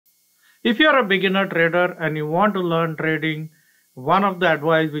If you're a beginner trader and you want to learn trading, one of the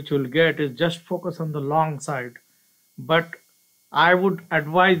advice which you'll get is just focus on the long side. But I would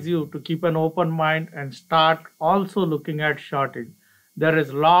advise you to keep an open mind and start also looking at shorting. There is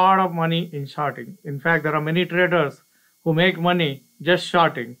a lot of money in shorting. In fact, there are many traders who make money just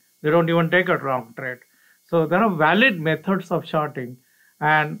shorting. They don't even take a wrong trade. So there are valid methods of shorting.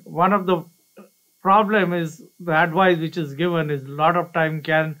 And one of the problem is the advice which is given is a lot of time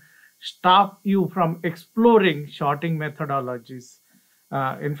can stop you from exploring shorting methodologies.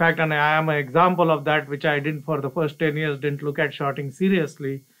 In fact, and I am an example of that, which I didn't for the first 10 years, didn't look at shorting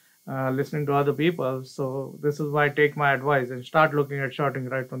seriously, listening to other people. So this is why I take my advice and start looking at shorting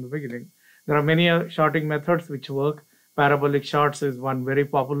right from the beginning. There are many shorting methods which work. Parabolic shorts is one very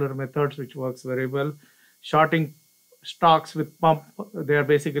popular method which works very well. Shorting stocks with pump, they are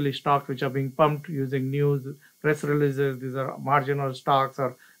basically stocks which are being pumped using news, press releases. These are marginal stocks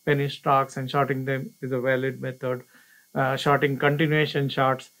or penny stocks, and shorting them is a valid method. Shorting continuation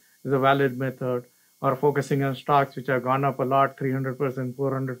shorts is a valid method, or focusing on stocks which have gone up a lot, 300%,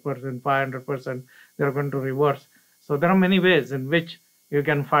 400%, 500%, they're going to reverse. So there are many ways in which you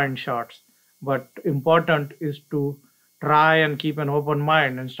can find shorts, but important is to try and keep an open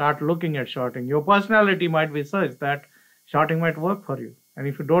mind and start looking at shorting. Your personality might be such that shorting might work for you. And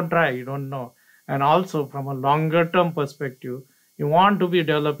if you don't try, you don't know. And also from a longer term perspective, you want to be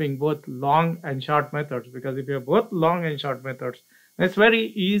developing both long and short methods, because if you have both long and short methods, it's very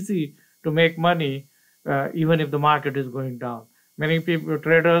easy to make money even if the market is going down. Many people,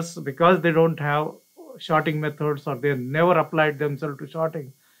 traders, because they don't have shorting methods or they never applied themselves to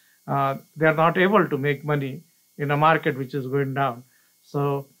shorting, they're not able to make money in a market which is going down.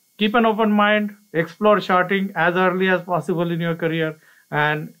 So keep an open mind, explore shorting as early as possible in your career,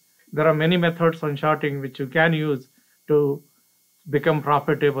 and there are many methods on shorting which you can use to become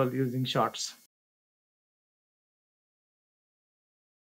profitable using shorts.